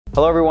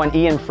Hello everyone,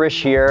 Ian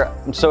Frisch here.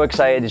 I'm so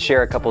excited to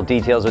share a couple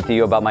details with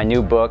you about my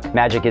new book,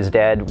 Magic is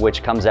Dead,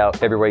 which comes out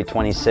February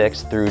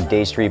 26th through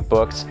Day Street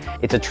Books.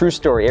 It's a true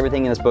story.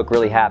 Everything in this book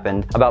really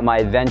happened about my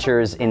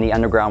adventures in the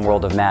underground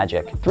world of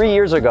magic. 3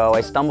 years ago, I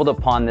stumbled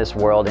upon this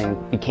world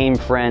and became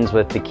friends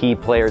with the key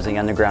players in the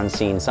underground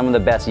scene, some of the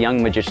best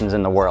young magicians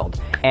in the world.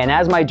 And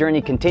as my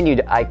journey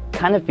continued, I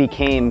kind of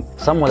became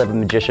somewhat of a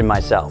magician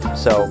myself.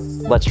 So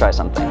let's try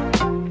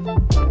something.